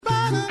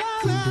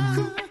You're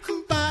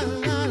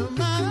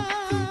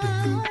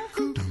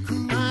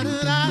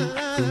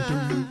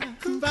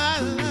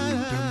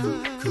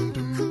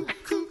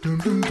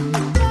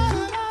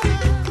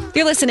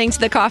listening to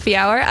The Coffee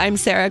Hour. I'm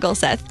Sarah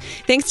Gulseth.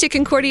 Thanks to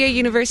Concordia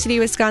University,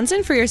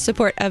 Wisconsin for your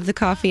support of The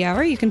Coffee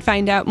Hour. You can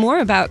find out more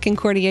about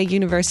Concordia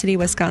University,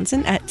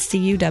 Wisconsin at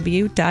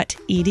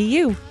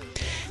cuw.edu.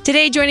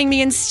 Today, joining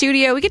me in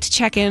studio, we get to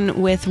check in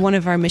with one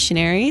of our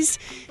missionaries.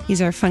 These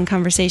are fun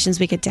conversations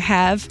we get to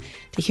have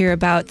to hear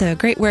about the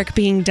great work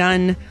being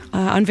done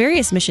on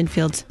various mission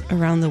fields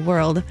around the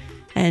world.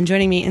 And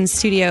joining me in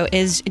studio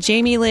is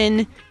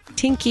Jamielynn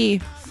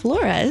Tinkey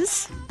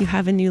Flores. You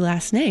have a new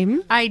last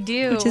name. I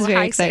do. Which is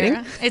very exciting.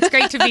 Sarah. It's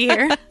great to be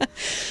here.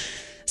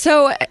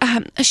 So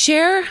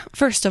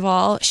first of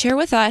all, share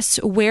with us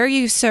where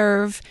you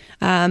serve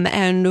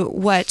and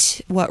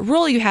what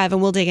role you have,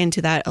 and we'll dig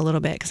into that a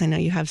little bit because I know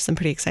you have some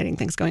pretty exciting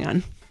things going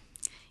on.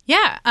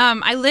 Yeah.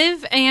 I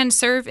live and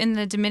serve in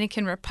the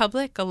Dominican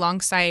Republic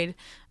alongside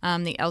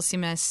the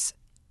LCMS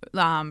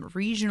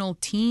regional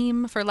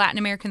team for Latin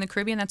America and the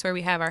Caribbean. That's where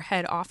we have our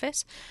head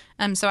office.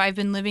 So I've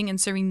been living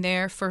and serving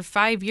there for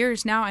 5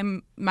 years now.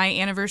 My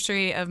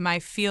anniversary of my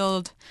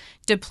field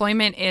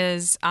deployment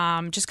is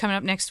just coming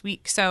up next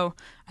week. So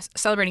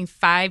celebrating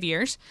 5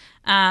 years.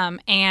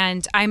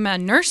 And I'm a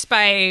nurse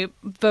by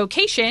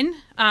vocation,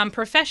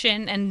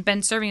 profession, and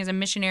been serving as a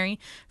missionary.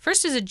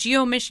 First as a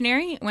geo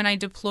missionary when I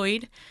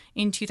deployed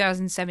in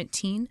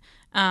 2017.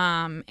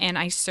 And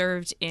I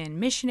served in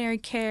missionary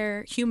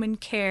care, human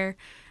care.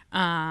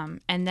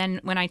 And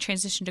then when I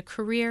transitioned to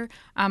career,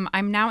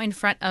 I'm now in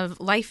front of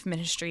life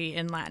ministry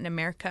in Latin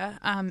America.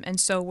 And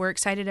so we're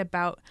excited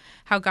about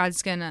how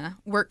God's going to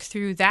work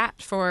through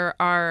that for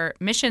our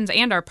missions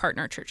and our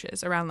partner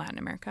churches around Latin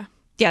America.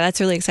 Yeah, that's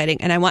really exciting.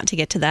 And I want to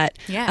get to that.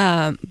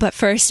 Yeah. But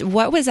first,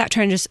 what was that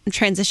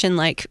transition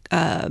like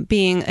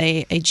being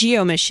a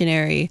geo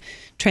missionary,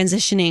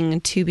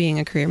 transitioning to being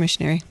a career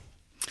missionary?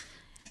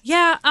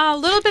 Yeah, a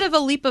little bit of a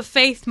leap of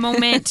faith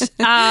moment.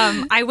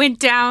 I went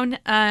down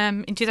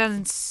in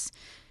 2000.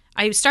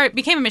 I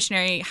became a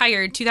missionary,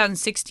 hired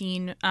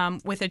 2016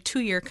 with a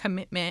 2-year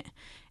commitment,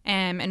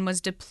 and was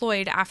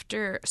deployed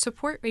after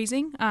support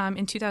raising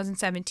in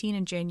 2017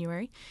 in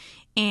January,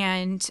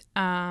 and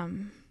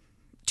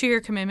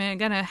 2-year commitment. I'm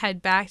gonna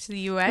head back to the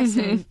U.S.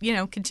 and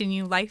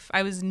continue life.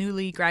 I was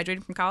newly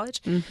graduated from college.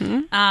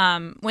 When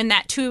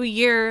that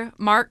 2-year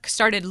mark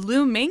started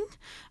looming,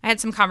 I had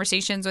some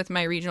conversations with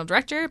my regional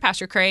director,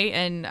 Pastor Cray,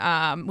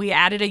 and we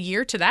added a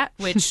year to that,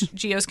 which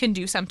GEOs can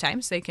do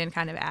sometimes. They can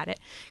kind of add it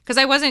because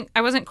I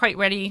wasn't quite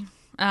ready,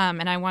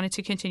 and I wanted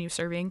to continue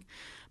serving,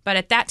 but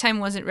at that time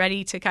wasn't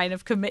ready to kind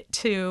of commit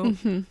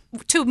to.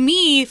 To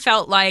me,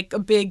 felt like a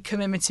big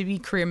commitment to be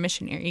career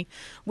missionary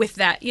with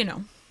that,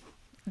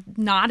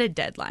 not a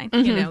deadline.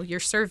 You're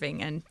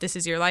serving and this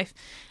is your life,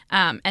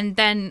 and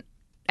then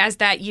as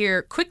that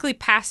year quickly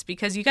passed,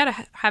 because you got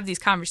to have these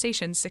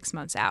conversations 6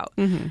 months out,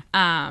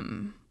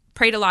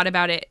 prayed a lot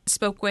about it,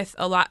 spoke with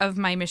a lot of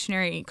my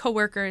missionary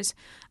coworkers,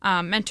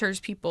 mentors,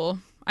 people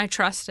I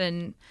trust,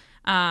 and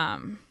I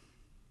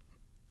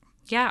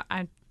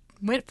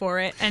went for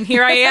it, and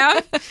here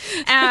I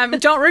am.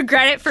 Don't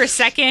regret it for a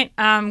second.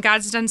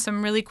 God's done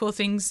some really cool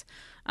things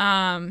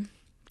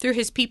through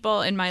his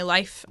people in my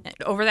life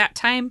over that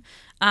time.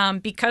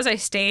 Because I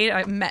stayed,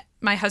 I met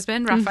my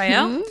husband,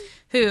 Rafael,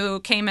 who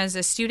came as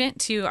a student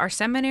to our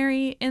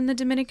seminary in the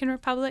Dominican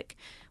Republic.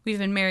 We've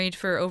been married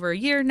for over a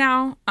year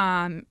now,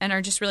 and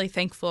are just really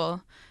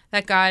thankful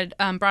that God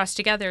brought us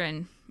together,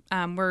 and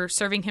we're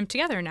serving him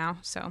together now.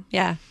 So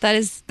yeah, that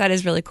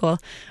is really cool.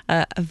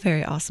 A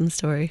very awesome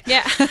story.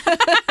 Yeah.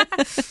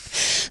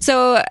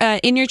 So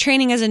in your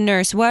training as a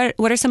nurse, what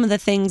are some of the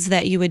things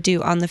that you would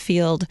do on the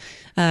field,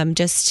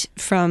 just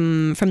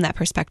from that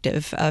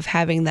perspective of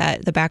having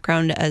the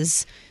background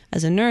as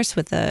a nurse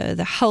with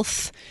the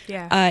health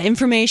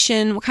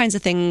information? What kinds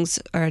of things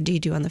do you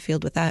do on the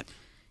field with that?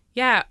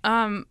 Yeah,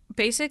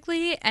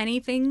 basically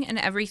anything and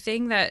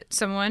everything that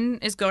someone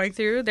is going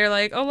through, they're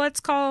like, oh, let's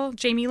call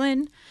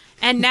Jamielynn.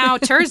 And now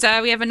Terza,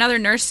 we have another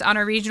nurse on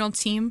our regional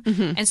team.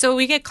 And so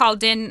we get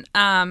called in.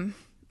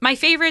 My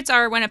favorites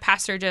are when a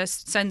pastor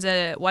just sends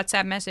a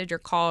WhatsApp message or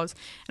calls,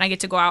 and I get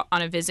to go out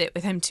on a visit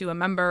with him to a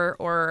member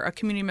or a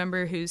community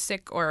member who's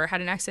sick or had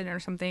an accident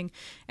or something,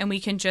 and we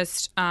can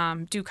just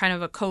do kind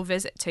of a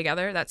co-visit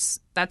together.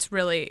 That's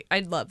really, I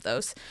love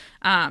those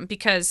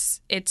because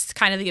it's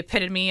kind of the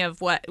epitome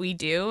of what we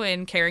do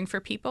in caring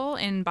for people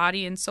in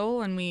body and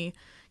soul, and we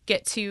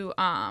get to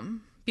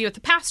be with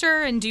the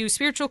pastor and do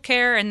spiritual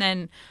care, and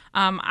then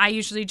I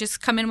usually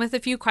just come in with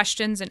a few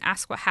questions and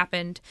ask what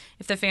happened,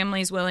 if the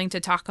family is willing to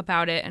talk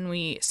about it, and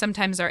we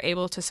sometimes are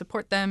able to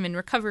support them in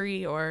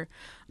recovery or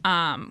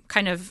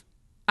kind of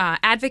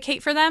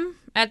advocate for them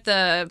at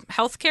the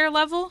healthcare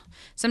level.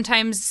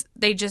 Sometimes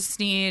they just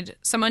need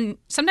someone.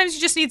 Sometimes you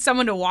just need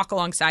someone to walk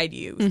alongside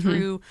you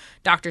through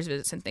doctor's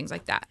visits and things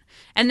like that.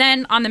 And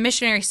then on the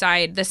missionary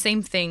side, the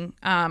same thing.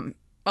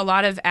 A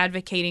lot of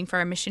advocating for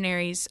our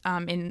missionaries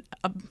in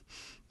a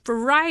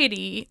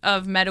variety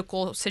of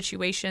medical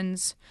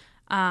situations,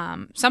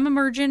 some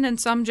emergent and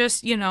some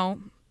just,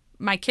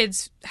 my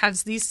kids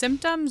has these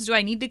symptoms. Do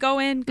I need to go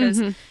in?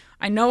 Because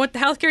I know what the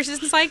healthcare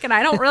system's like, and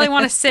I don't really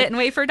want to sit and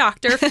wait for a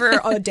doctor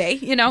for a day,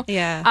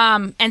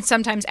 Yeah. And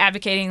sometimes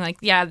advocating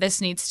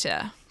this needs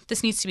to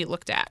be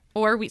looked at,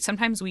 or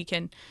sometimes we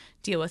can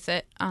deal with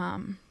it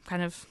kind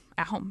of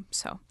at home.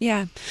 So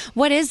yeah.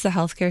 What is the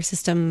healthcare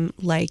system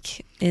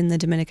like in the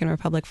Dominican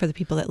Republic for the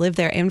people that live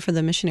there and for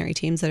the missionary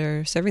teams that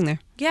are serving there?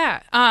 Yeah.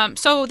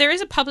 So there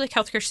is a public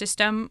healthcare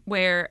system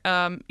where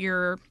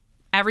your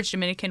average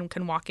Dominican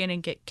can walk in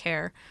and get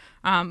care.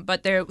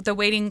 But the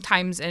waiting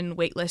times and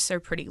wait lists are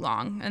pretty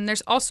long. And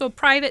there's also a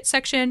private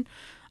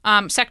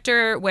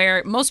sector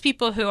where most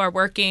people who are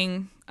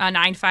working a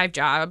 9-to-5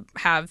 job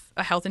have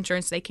a health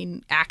insurance. They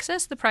can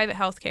access the private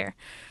health care.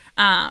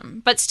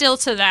 But still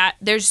to that,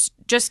 there's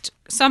just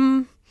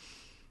some,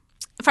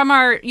 from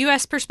our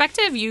U.S.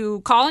 perspective,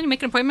 you call and you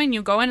make an appointment, and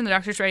you go in and the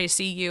doctor's ready to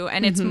see you.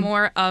 And it's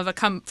more of a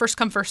first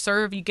come, first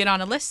serve. You get on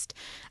a list.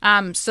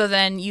 So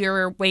then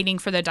you're waiting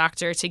for the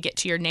doctor to get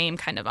to your name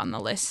kind of on the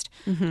list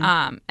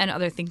and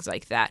other things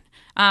like that.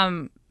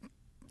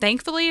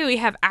 Thankfully, we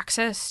have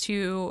access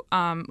to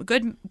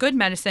good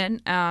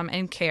medicine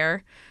and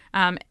care.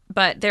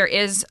 But there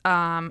is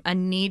a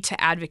need to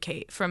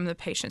advocate from the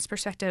patient's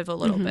perspective a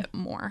little bit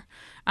more.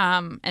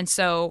 And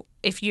so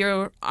if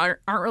you aren't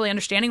really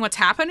understanding what's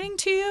happening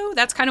to you,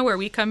 that's kind of where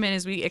we come in,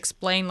 is we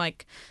explain,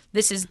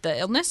 this is the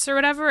illness or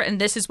whatever, and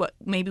this is what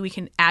maybe we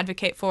can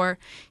advocate for.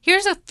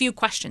 Here's a few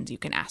questions you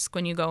can ask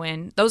when you go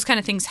in. Those kind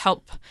of things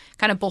help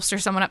kind of bolster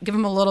someone up, give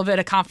them a little bit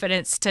of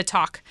confidence to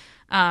talk,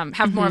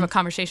 have more of a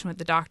conversation with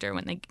the doctor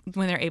when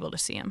they're able to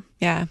see him.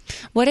 Yeah.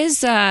 What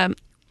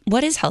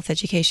is health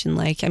education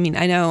like? I mean,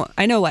 I know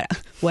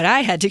what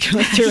I had to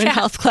go through in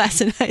health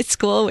class in high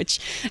school, which,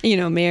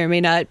 may or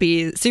may not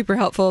be super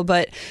helpful,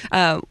 but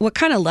what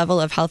kind of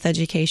level of health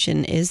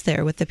education is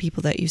there with the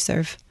people that you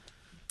serve?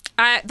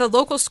 At the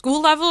local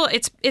school level,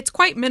 it's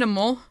quite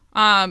minimal,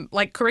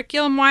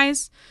 curriculum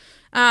wise.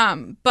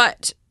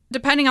 But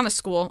depending on the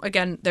school,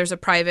 again, there's a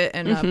private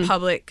and a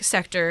public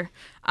sector.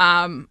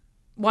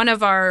 One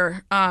of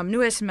our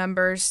newest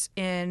members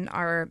in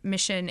our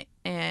mission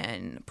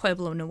in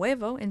Pueblo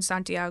Nuevo in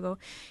Santiago,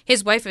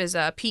 his wife is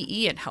a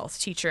PE and health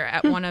teacher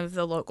at one of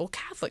the local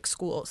Catholic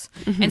schools.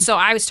 And so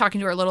I was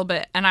talking to her a little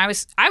bit, and I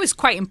was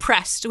quite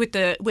impressed with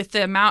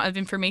the amount of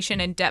information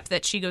and depth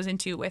that she goes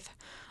into with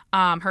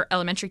her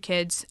elementary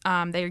kids.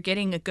 They're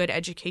getting a good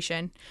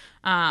education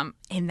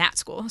in that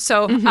school.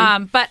 So,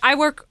 but I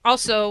work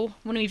also,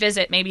 when we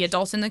visit maybe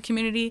adults in the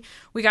community,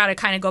 we got to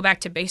kind of go back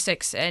to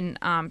basics and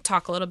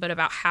talk a little bit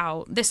about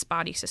how this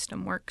body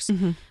system works.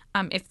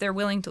 If they're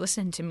willing to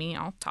listen to me,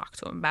 I'll talk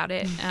to them about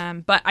it.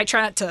 But I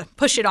try not to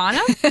push it on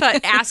them,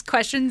 but ask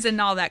questions and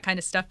all that kind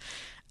of stuff.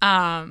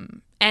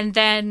 And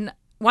then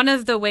one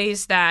of the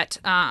ways that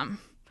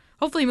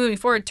hopefully moving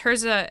forward,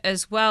 Terza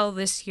as well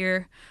this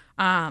year,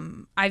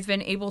 I've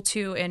been able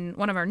to, in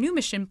one of our new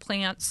mission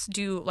plants,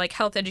 do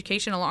health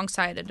education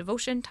alongside a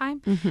devotion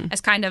time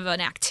as kind of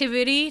an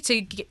activity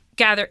to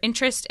gather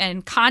interest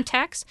and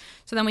context,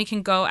 so then we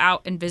can go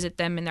out and visit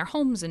them in their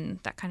homes and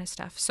that kind of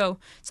stuff. So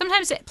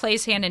sometimes it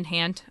plays hand in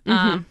hand.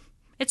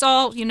 It's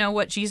all,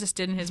 what Jesus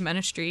did in his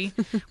ministry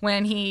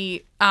when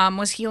he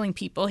was healing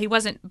people. He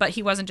wasn't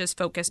just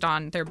focused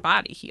on their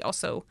body. He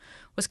also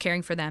was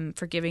caring for them,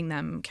 forgiving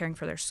them, caring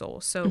for their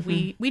souls. So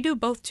we do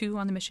both too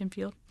on the mission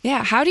field.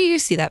 Yeah. How do you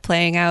see that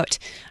playing out?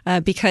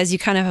 Because you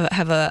kind of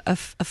have a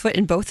foot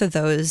in both of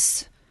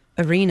those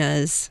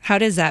arenas. How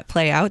does that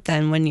play out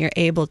then when you're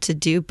able to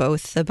do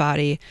both the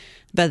body,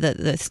 but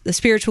the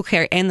spiritual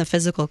care and the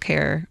physical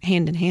care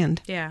hand in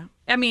hand? Yeah.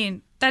 I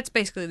mean, that's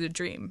basically the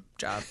dream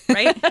job,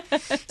 right?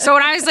 So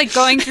when I was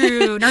going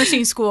through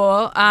nursing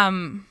school,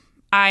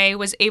 I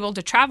was able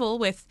to travel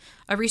with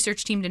a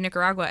research team to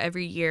Nicaragua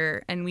every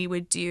year, and we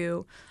would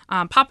do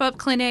pop-up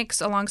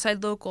clinics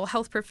alongside local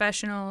health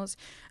professionals.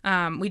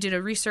 We did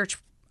a research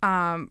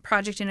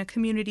project in a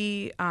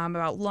community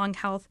about lung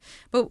health,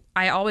 but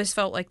I always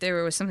felt like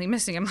there was something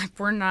missing. I'm like,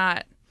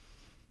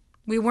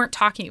 we weren't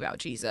talking about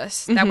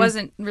Jesus. That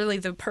wasn't really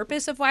the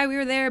purpose of why we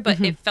were there,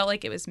 but it felt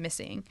like it was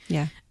missing.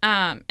 Yeah.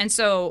 And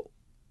so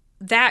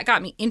that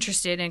got me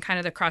interested in kind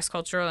of the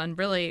cross-cultural and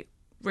really,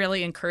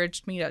 really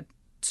encouraged me to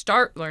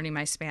start learning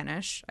my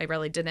Spanish. I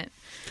really didn't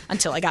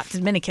until I got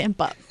Dominican,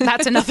 but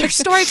that's another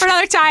story for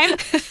another time.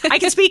 I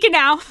can speak it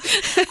now.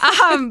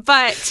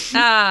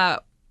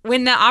 But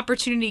when the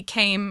opportunity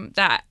came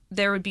that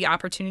there would be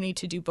opportunity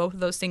to do both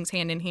of those things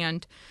hand in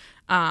hand,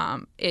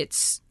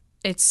 it's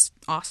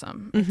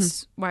awesome.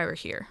 It's why we're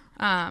here.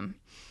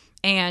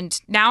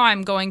 And now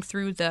I'm going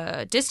through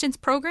the distance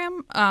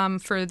program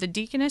for the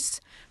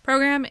deaconess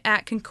program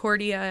at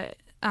Concordia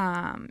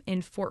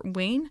in Fort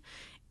Wayne.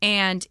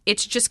 And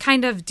it's just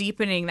kind of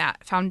deepening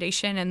that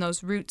foundation and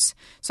those roots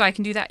so I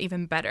can do that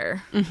even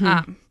better.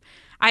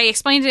 I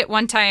explained it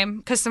one time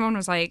because someone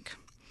was like,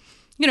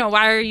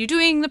 why are you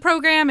doing the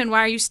program and why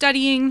are you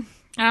studying?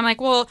 And I'm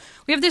like, well,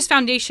 we have this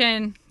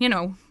foundation,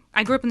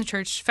 I grew up in the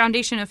church,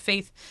 foundation of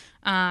faith.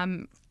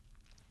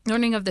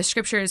 learning of the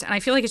scriptures, and I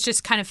feel like it's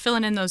just kind of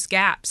filling in those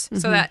gaps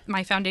so that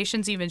my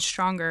foundation's even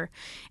stronger.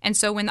 And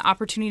so when the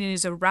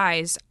opportunities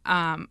arise,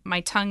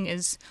 my tongue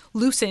is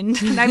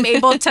loosened and I'm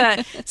able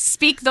to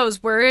speak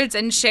those words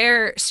and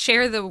share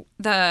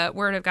the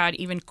word of God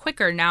even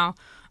quicker now.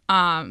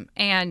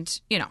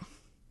 And,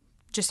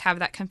 just have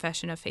that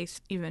confession of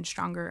faith even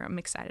stronger. I'm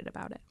excited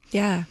about it.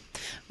 Yeah.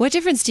 What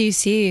difference do you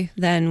see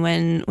then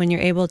when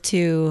you're able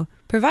to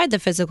provide the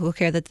physical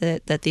care that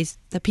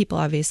the people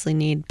obviously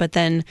need, but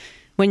then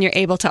when you're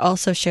able to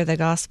also share the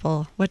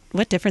gospel,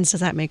 what difference does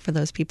that make for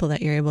those people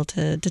that you're able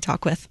to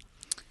talk with?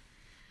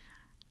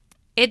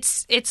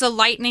 It's a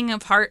lightening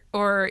of heart,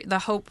 or the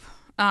hope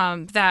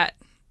that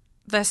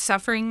the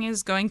suffering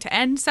is going to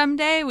end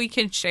someday. We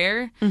can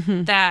share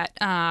that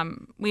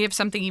we have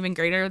something even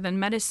greater than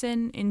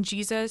medicine in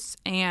Jesus,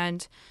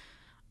 and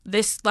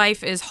this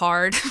life is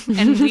hard.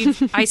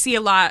 And I see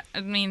a lot.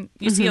 I mean,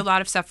 you see a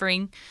lot of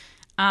suffering,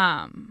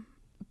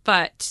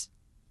 but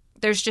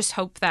there's just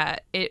hope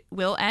that it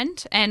will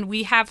end, and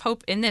we have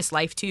hope in this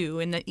life too.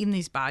 In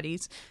these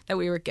bodies that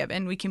we were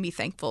given, we can be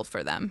thankful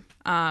for them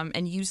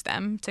and use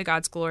them to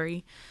God's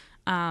glory.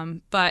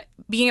 But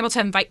being able to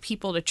invite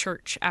people to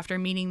church after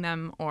meeting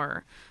them,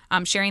 or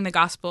sharing the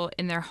gospel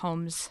in their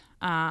homes,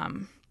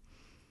 on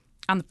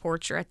the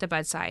porch or at the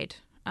bedside,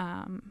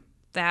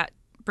 that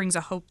brings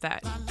a hope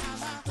that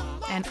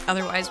and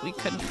otherwise we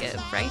couldn't give,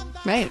 right?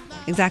 Right,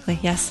 exactly,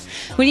 yes.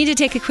 We need to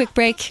take a quick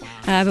break,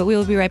 but we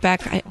will be right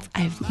back. I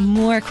have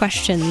more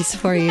questions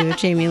for you,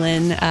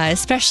 Jamielynn,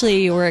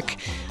 especially your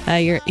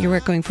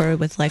work going forward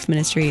with Life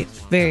Ministry.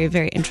 Very,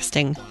 very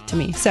interesting to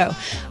me. So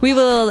we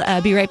will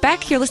be right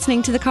back. You're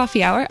listening to The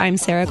Coffee Hour. I'm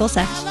Sarah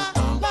Golseth.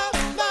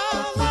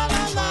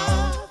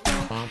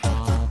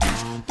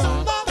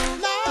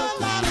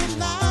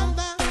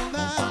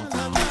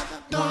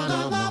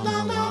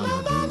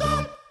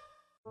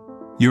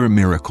 You're a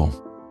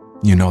miracle.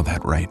 You know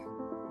that, right?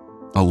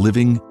 A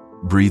living,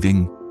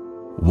 breathing,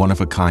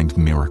 one-of-a-kind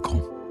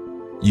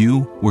miracle.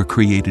 You were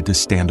created to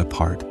stand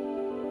apart,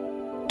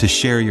 to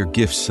share your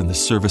gifts in the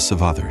service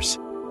of others,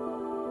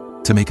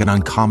 to make an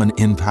uncommon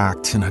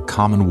impact in a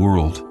common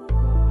world.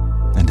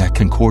 And at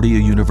Concordia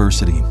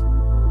University,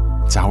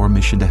 it's our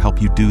mission to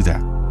help you do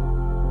that,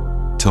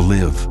 to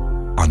live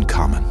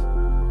uncommon.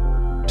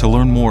 To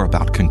learn more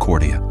about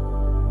Concordia,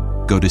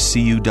 go to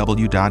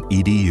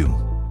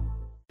cuw.edu.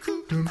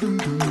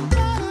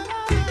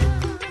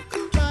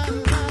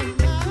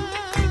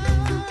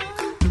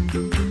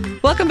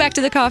 Welcome back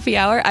to the Coffee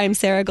Hour. I'm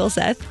Sarah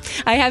Golseth.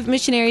 I have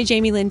missionary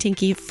Jamielynn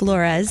Tinkey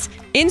Flores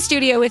in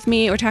studio with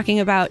me. We're talking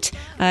about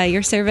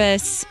your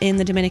service in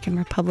the Dominican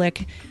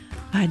Republic,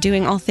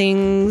 doing all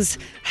things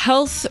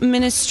health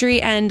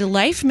ministry and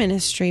life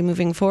ministry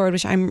moving forward,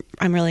 which I'm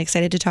really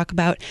excited to talk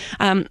about.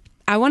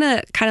 I want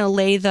to kind of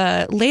lay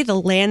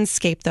the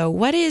landscape, though.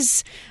 What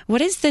is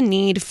the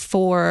need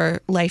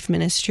for life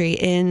ministry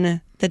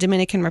in the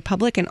Dominican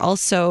Republic, and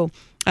also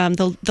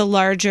the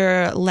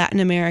larger Latin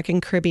American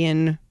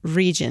Caribbean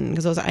region?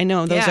 Because those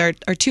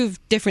are two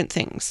different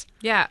things.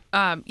 Yeah,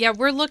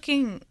 we're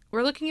looking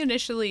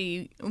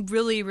initially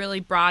really, really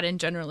broad and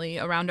generally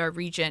around our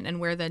region and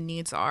where the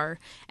needs are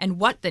and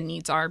what the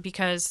needs are,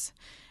 because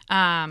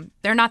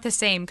they're not the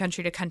same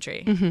country to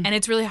country. And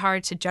it's really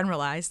hard to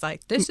generalize,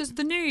 like, this is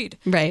the need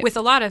with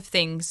a lot of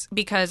things,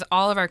 because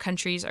all of our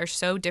countries are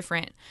so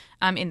different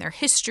in their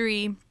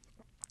history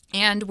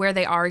and where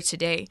they are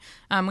today.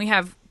 We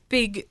have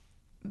big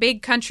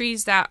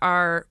countries that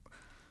are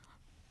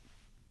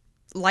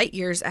light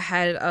years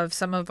ahead of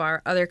some of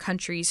our other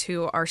countries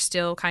who are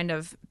still kind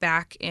of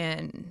back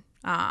in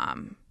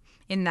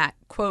that,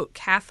 quote,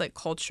 Catholic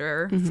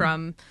culture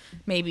from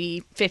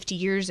maybe 50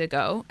 years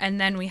ago. And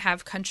then we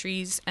have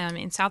countries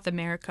in South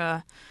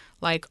America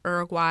like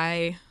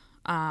Uruguay,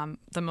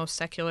 the most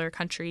secular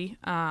country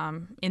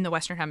in the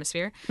Western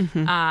Hemisphere,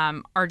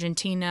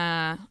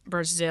 Argentina,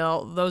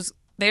 Brazil.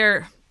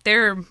 They're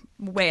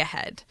way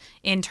ahead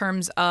in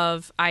terms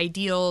of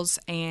ideals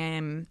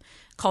and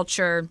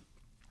culture,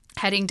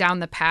 heading down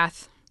the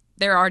path.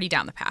 They're already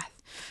down the path.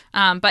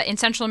 But in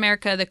Central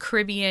America, the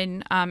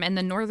Caribbean, and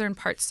the northern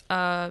parts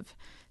of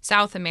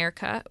South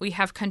America, we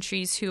have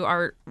countries who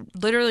are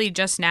literally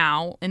just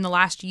now, in the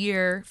last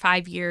year,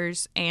 5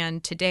 years,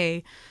 and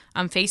today,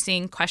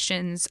 facing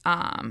questions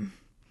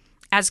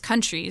as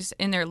countries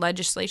in their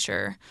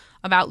legislature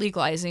about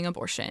legalizing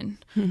abortion,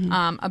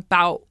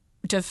 about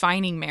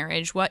defining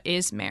marriage, what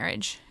is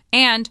marriage.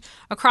 And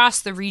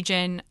across the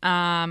region,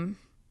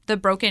 the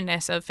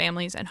brokenness of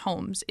families and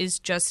homes is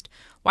just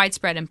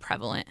widespread and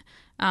prevalent.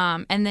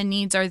 And the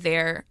needs are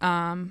there.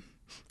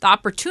 The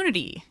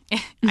opportunity,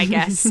 I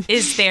guess,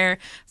 is there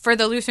for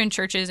the Lutheran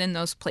churches in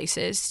those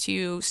places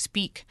to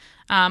speak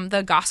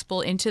the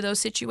gospel into those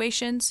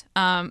situations,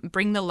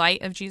 bring the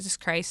light of Jesus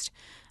Christ,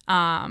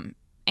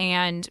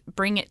 and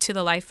bring it to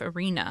the life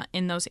arena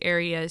in those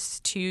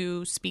areas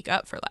to speak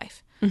up for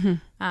life.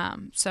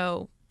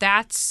 So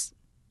that's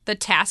the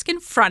task in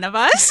front of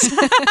us.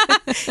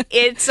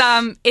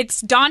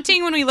 It's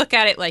daunting when we look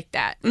at it like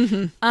that.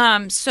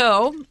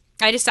 So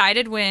I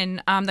decided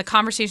when the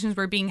conversations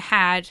were being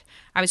had,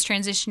 I was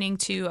transitioning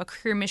to a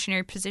career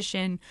missionary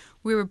position.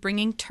 We were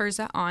bringing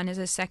Terza on as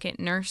a second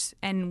nurse,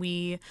 and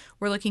we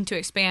were looking to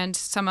expand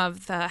some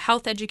of the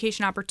health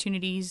education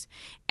opportunities,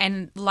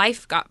 and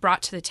life got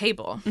brought to the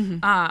table.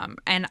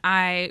 And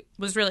I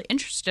was really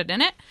interested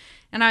in it.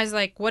 And I was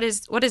like, what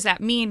does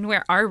that mean?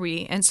 Where are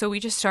we? And so we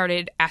just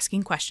started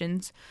asking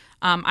questions.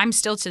 I'm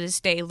still to this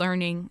day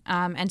learning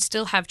and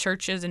still have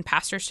churches and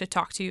pastors to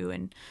talk to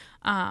and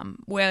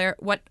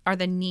what are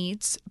the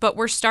needs. But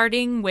we're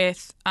starting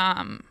with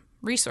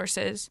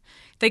resources,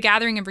 the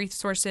gathering of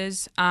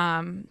resources.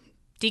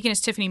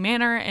 Deaconess Tiffany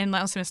Manor and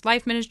LCMS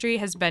Life Ministry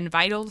has been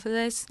vital to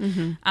this.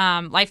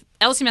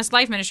 LCMS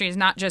Life Ministry is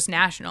not just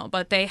national,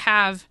 but they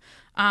have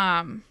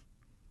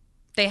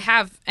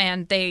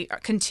and they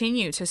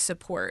continue to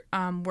support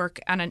work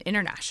on an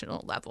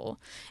international level.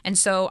 And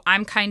so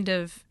I'm kind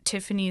of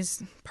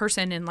Tiffany's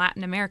person in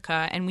Latin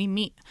America, and we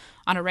meet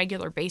on a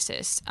regular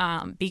basis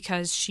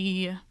because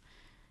she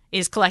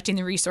is collecting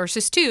the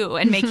resources too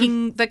and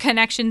making the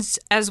connections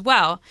as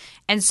well.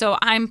 And so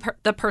I'm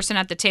the person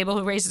at the table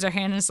who raises her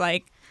hand and is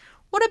like,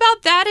 what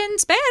about that in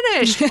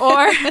Spanish?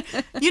 Or,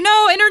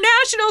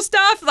 international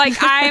stuff. Like,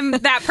 I'm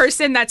that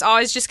person that's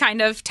always just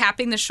kind of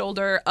tapping the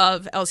shoulder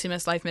of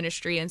LCMS Life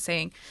Ministry and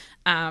saying,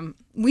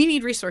 we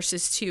need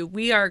resources too.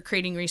 We are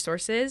creating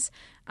resources.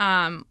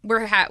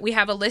 We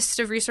have a list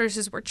of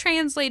resources we're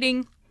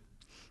translating.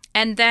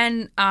 And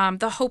then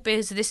the hope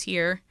is this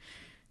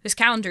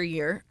calendar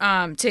year,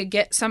 to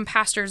get some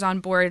pastors on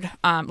board,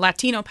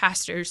 Latino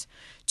pastors,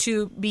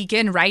 to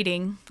begin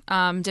writing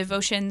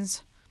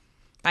devotions,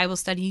 Bible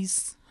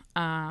studies,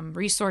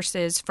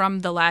 resources from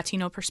the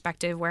Latino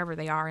perspective, wherever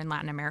they are in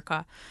Latin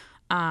America.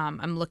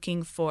 I'm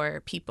looking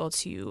for people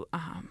to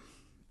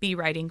be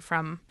writing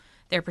from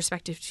their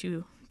perspective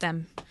to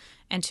them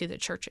and to the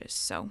churches.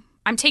 So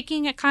I'm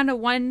taking it kind of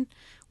one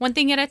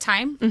thing at a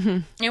time.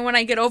 And when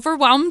I get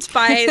overwhelmed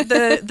by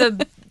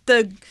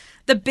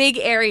the big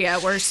area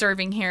we're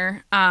serving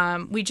here,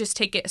 we just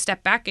take it a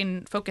step back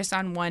and focus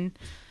on one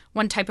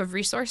type of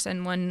resource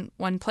and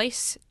one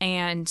place.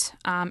 And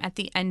at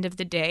the end of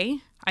the day,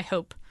 I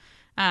hope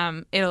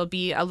it'll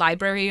be a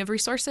library of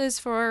resources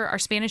for our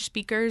Spanish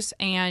speakers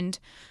and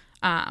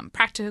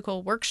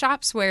practical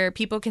workshops where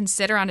people can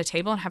sit around a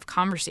table and have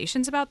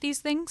conversations about these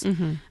things.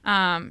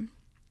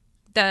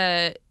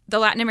 The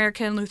Latin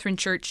American Lutheran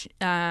Church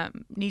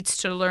needs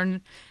to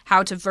learn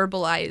how to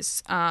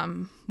verbalize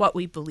what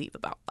we believe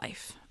about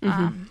life.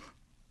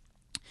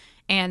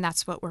 And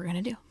that's what we're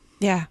going to do.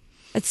 Yeah.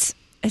 It's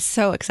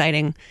so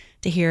exciting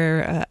to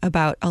hear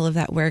about all of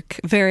that work.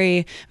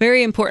 Very,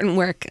 very important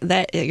work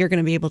that you're going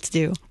to be able to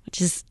do,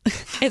 which is,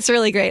 it's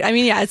really great. I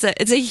mean, yeah,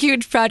 it's a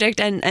huge project,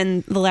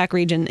 and the LAC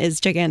region is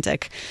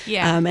gigantic.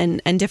 Yeah.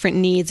 And different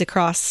needs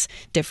across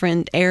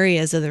different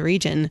areas of the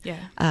region.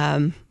 Yeah.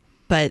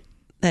 But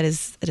it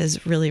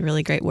is really,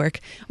 really great work.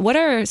 What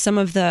are some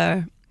of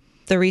the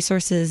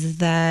resources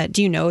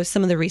do you know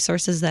some of the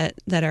resources that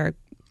are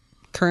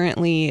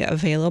currently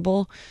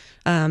available?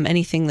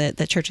 Anything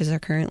that churches are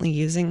currently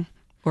using?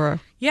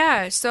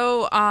 Yeah,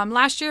 so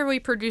last year we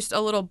produced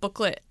a little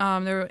booklet.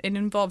 It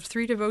involved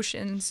 3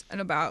 devotions and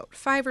about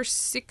 5 or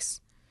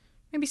 6,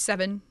 maybe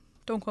 7,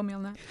 don't quote me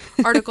on that,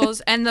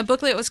 articles. And the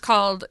booklet was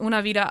called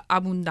Una Vida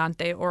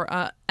Abundante, or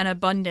An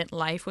Abundant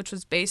Life, which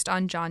was based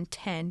on John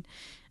 10,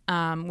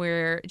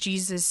 where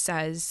Jesus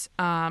says,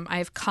 I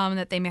have come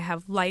that they may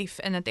have life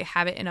and that they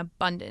have it in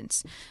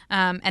abundance.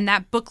 And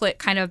that booklet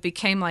kind of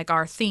became like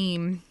our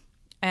theme.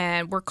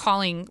 And we're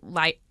calling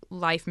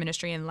life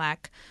ministry in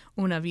LAC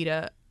Una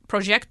Vida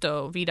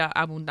Proyecto Vida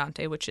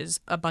Abundante, which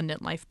is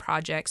Abundant Life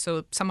Project.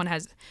 So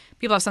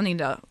people have something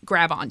to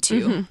grab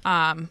onto.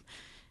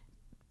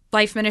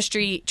 Life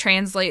ministry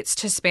translates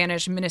to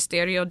Spanish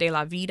Ministerio de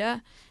la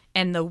Vida,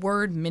 and the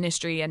word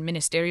ministry and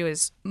ministerio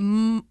is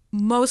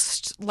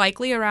most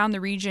likely around the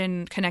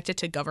region connected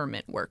to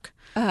government work.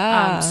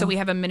 So we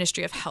have a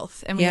ministry of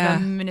health, and we have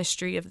a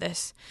ministry of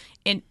this.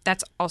 And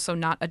that's also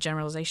not a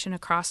generalization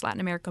across Latin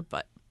America,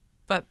 but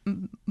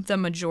the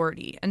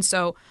majority. And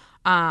so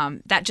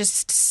that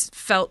just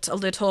felt a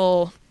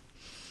little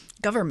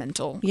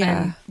governmental.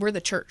 Yeah. And we're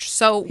the church.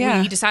 So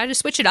we decided to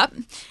switch it up.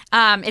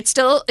 It's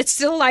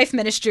still life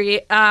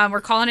ministry.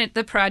 We're calling it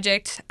the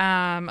project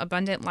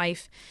Abundant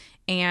Life.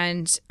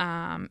 And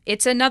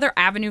it's another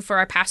avenue for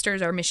our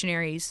pastors, our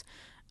missionaries,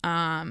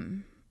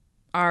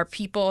 our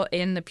people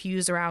in the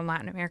pews around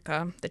Latin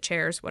America, the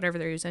chairs, whatever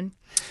they're using,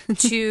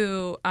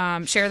 to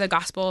share the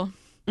gospel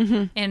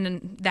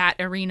in that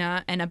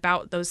arena and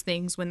about those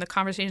things when the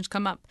conversations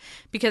come up,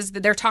 because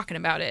they're talking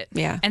about it.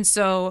 Yeah. And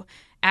so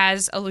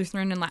as a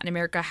Lutheran in Latin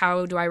America,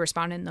 how do I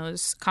respond in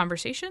those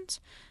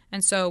conversations?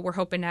 And so we're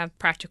hoping to have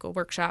practical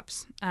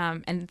workshops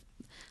and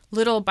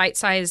little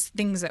bite-sized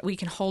things that we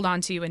can hold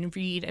on to and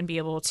read and be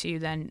able to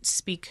then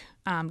speak,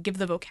 give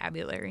the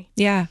vocabulary.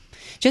 Yeah.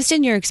 Just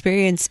in your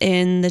experience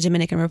in the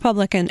Dominican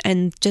Republic and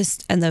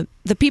the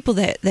people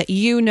that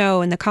you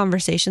know and the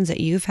conversations that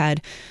you've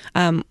had,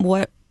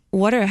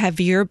 what have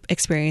your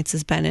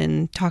experiences been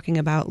in talking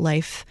about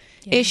life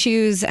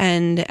issues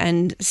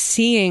and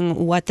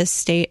seeing what the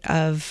state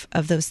of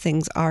those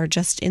things are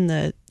just in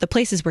the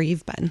places where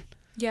you've been?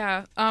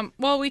 Yeah.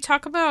 Well, we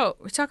talk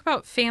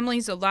about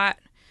families a lot.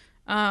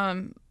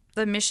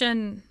 The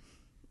mission,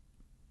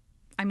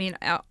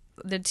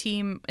 the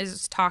team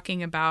is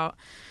talking about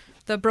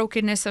the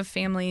brokenness of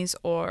families,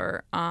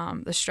 or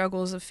the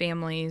struggles of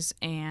families,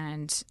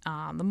 and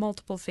the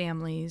multiple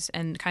families,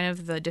 and kind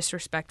of the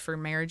disrespect for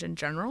marriage in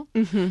general.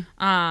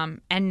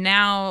 And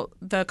now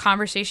the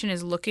conversation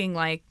is looking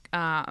like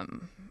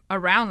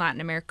around Latin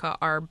America,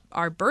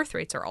 our birth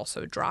rates are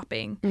also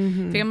dropping.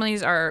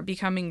 Families are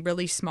becoming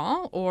really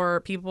small,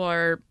 or people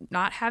are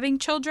not having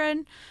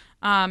children.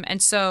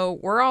 And so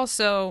we're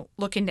also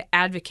looking to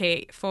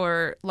advocate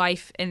for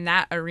life in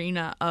that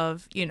arena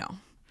of,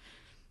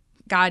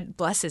 God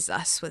blesses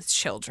us with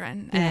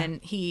children,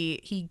 and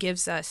he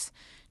gives us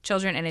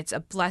children, and it's a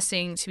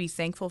blessing to be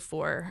thankful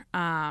for.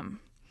 I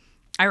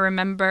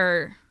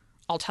remember,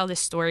 I'll tell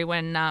this story,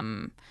 when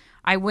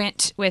I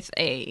went with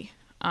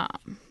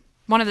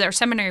one of their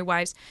seminary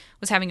wives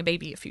was having a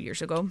baby a few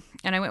years ago,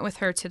 and I went with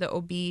her to the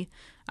OB,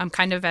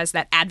 kind of as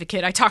that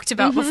advocate I talked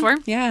about before.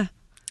 Yeah.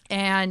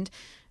 And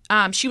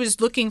she was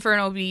looking for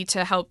an OB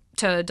to help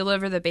to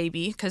deliver the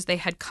baby, because they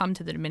had come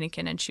to the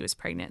Dominican and she was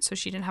pregnant. So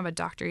she didn't have a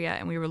doctor yet,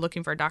 and we were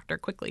looking for a doctor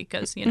quickly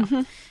because,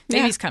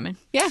 baby's coming.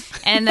 Yeah.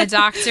 And the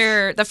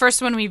doctor, the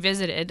first one we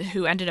visited,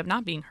 who ended up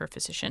not being her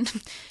physician,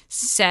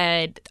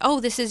 said,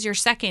 "Oh, this is your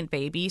second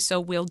baby, so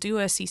we'll do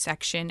a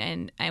C-section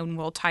and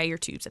we'll tie your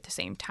tubes at the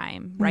same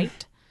time,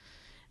 right?"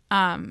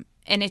 And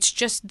it's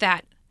just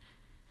that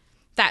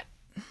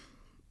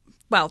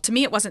well, to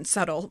me it wasn't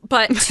subtle,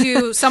 but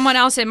to someone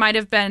else it might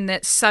have been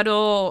that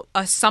subtle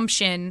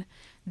assumption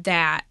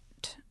that,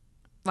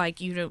 like,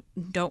 you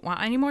don't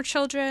want any more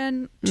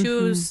children,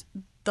 choose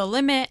the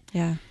limit.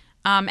 Yeah.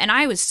 And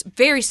I was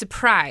very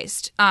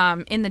surprised.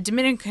 In the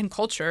Dominican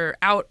culture,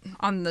 out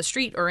on the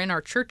street or in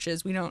our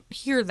churches, we don't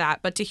hear that.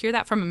 But to hear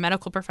that from a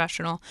medical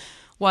professional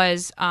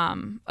was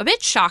a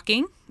bit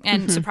shocking.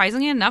 And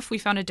surprisingly enough, we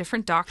found a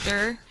different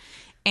doctor.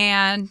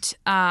 And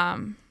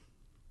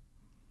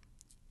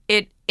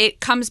it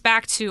comes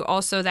back to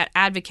also that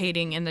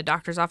advocating in the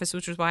doctor's office,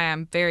 which is why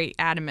I'm very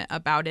adamant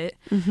about it.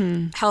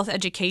 Health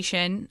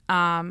education.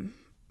 I'm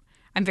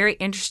very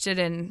interested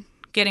in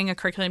getting a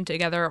curriculum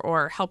together,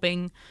 or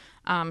helping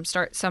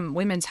start some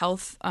women's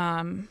health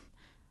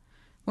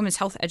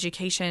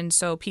education.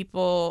 So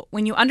people,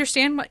 when you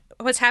understand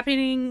what's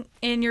happening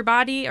in your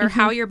body, or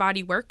how your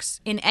body works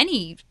in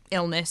any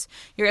illness,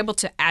 you're able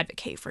to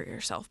advocate for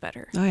yourself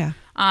better. Oh, yeah.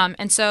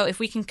 And so if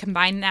we can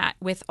combine that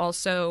with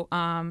also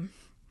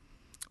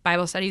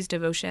Bible studies,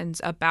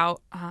 devotions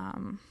about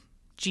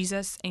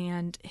Jesus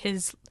and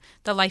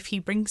the life he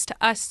brings to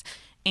us,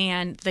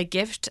 and the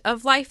gift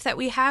of life that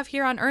we have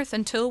here on earth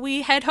until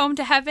we head home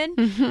to heaven,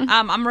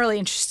 I'm really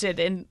interested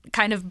in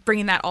kind of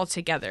bringing that all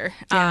together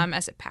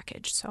as a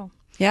package. So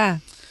yeah,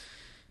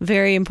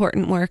 very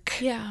important work.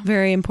 Yeah,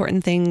 very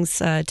important things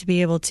to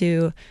be able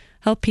to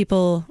help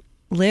people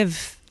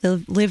live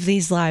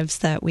these lives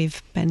that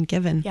we've been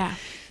given. Yeah.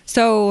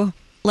 So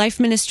life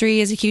ministry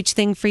is a huge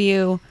thing for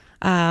you.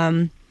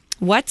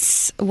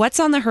 What's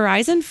on the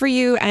horizon for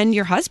you and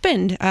your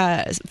husband?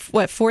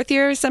 Fourth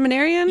year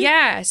seminarian?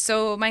 Yeah.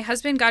 So my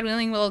husband, God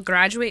willing, will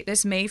graduate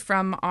this May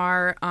from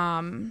our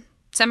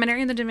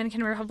seminary in the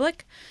Dominican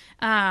Republic,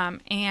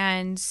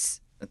 and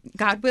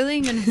God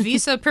willing and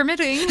visa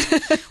permitting,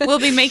 we'll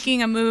be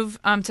making a move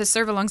to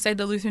serve alongside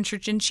the Lutheran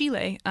Church in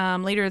Chile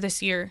later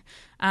this year.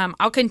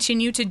 I'll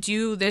continue to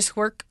do this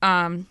work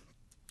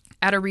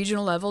at a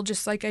regional level,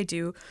 just like I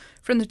do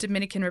from the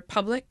Dominican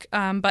Republic.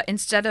 But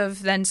instead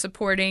of then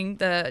supporting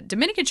the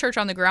Dominican church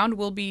on the ground,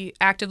 we'll be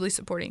actively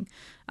supporting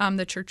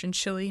the church in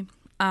Chile.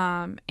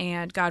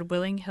 And God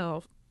willing,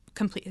 he'll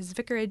complete his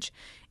vicarage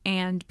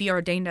and be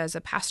ordained as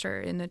a pastor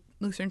in the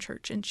Lutheran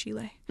Church in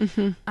Chile.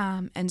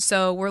 And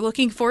so we're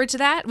looking forward to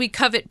that. We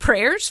covet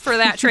prayers for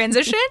that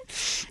transition.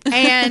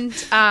 And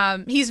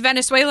he's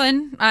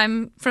Venezuelan.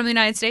 I'm from the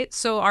United States,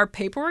 so our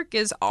paperwork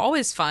is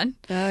always fun.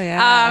 Oh,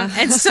 yeah.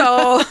 And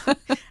so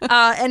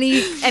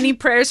any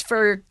prayers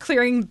for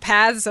clearing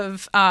paths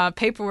of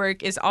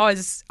paperwork is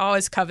always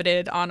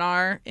coveted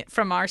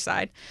from our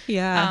side.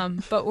 Yeah.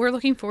 But we're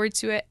looking forward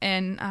to it,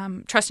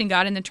 and trusting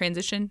God in the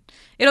transition.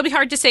 It'll be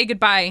hard to say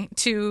goodbye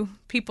to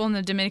people in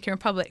the Dominican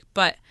Republic,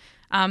 but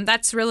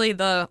that's really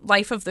the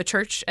life of the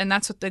church, and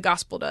that's what the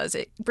gospel does.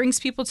 It brings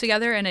people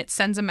together and it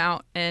sends them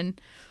out, and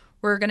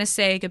we're going to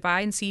say goodbye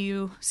and see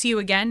you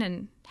again,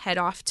 and head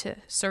off to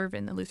serve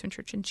in the Lutheran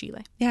Church in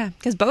Chile. Yeah,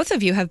 because both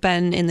of you have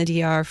been in the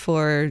DR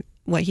for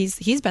what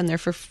he's been there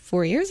for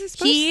 4 years, I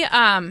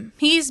suppose.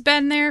 He's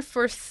been there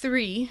for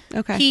 3.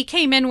 Okay. He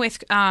came in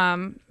with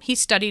he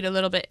studied a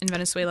little bit in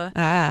Venezuela.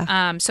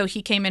 So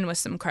he came in with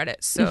some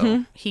credits.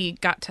 So he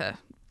got to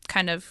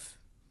kind of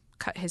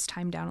cut his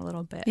time down a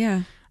little bit.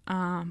 Yeah.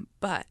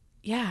 But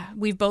yeah,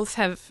 we both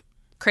have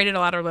created a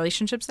lot of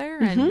relationships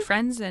there and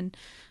friends, and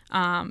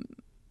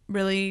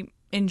really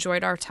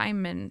enjoyed our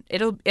time, and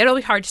it'll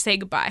be hard to say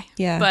goodbye.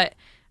 Yeah. But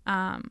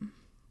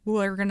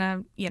we're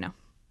gonna,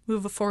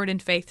 move forward in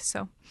faith.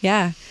 So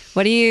yeah.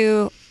 What are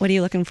you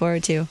looking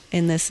forward to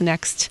in this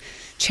next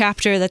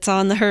chapter that's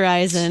on the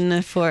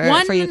horizon for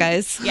you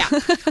guys? Yeah.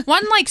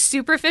 One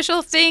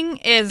superficial thing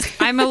is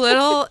I'm a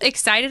little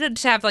excited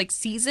to have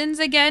seasons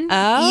again,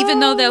 even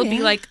though they'll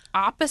be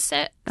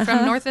opposite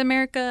from North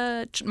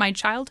America, my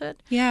childhood.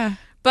 Yeah.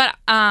 But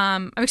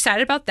I'm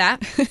excited about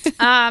that.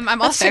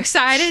 I'm also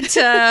excited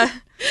to.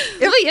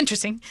 It'll be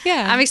interesting.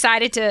 Yeah. I'm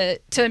excited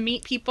to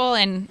meet people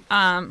and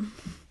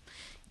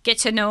get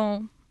to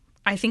know.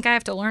 I think I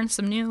have to learn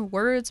some new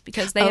words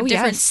because they have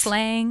different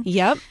slang.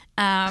 Yep.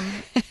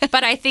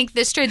 But I think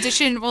this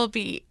transition will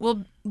be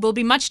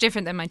much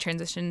different than my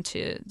transition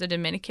to the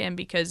Dominican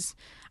because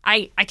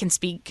I can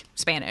speak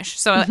Spanish.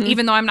 So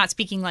even though I'm not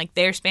speaking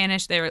their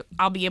Spanish,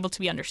 I'll be able to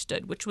be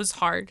understood, which was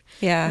hard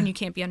when you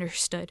can't be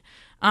understood.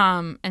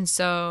 And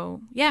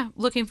so,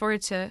 looking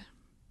forward to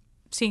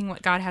seeing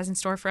what God has in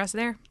store for us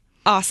there.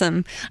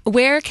 Awesome.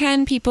 Where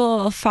can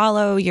people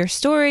follow your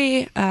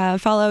story,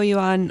 follow you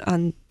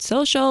on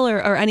social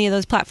or any of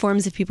those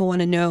platforms if people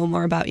want to know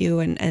more about you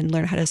and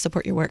learn how to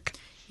support your work?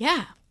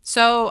 Yeah.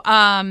 So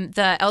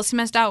the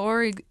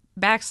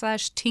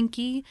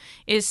lcms.org/Tinkey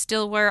is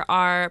still where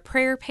our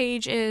prayer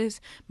page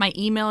is. My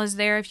email is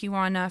there if you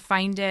want to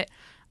find it.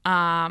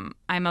 I'm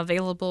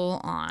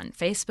available on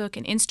Facebook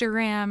and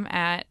Instagram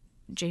at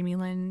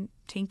Jamielynn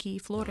Tinkey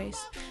Flores.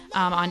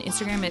 On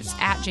Instagram, it's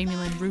at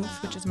Jamielynn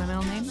Ruth, which is my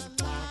middle name.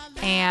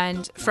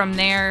 And from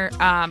there,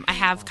 I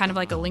have kind of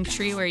a link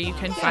tree where you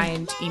can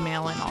find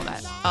email and all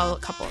that, a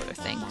couple other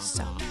things.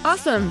 So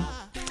awesome.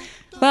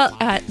 Well,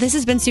 this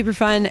has been super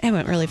fun. It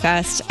went really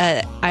fast.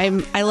 I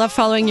love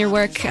following your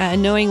work,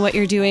 knowing what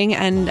you're doing,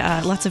 and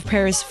lots of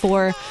prayers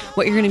for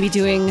what you're going to be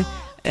doing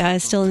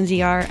still in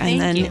DR and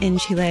then in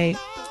Chile.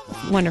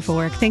 Wonderful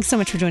work. Thanks so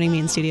much for joining me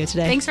in studio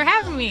today. Thanks for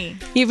having me.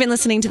 You've been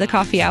listening to The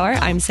Coffee Hour.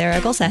 I'm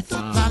Sarah Gulseth.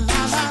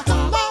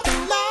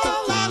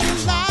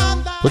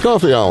 The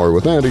Coffee Hour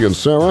with Andy and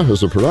Sarah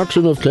is a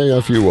production of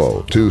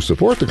KFUO. To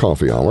support The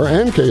Coffee Hour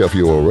and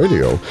KFUO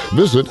Radio,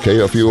 visit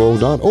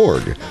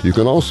KFUO.org. You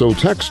can also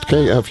text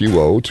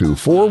KFUO to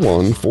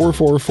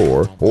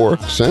 41444 or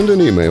send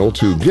an email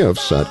to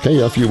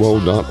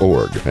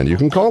gifts@KFUO.org. And you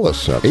can call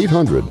us at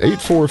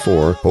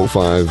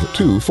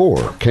 800-844-0524.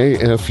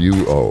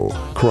 KFUO.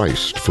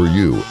 Christ for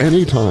you,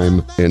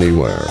 anytime,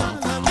 anywhere.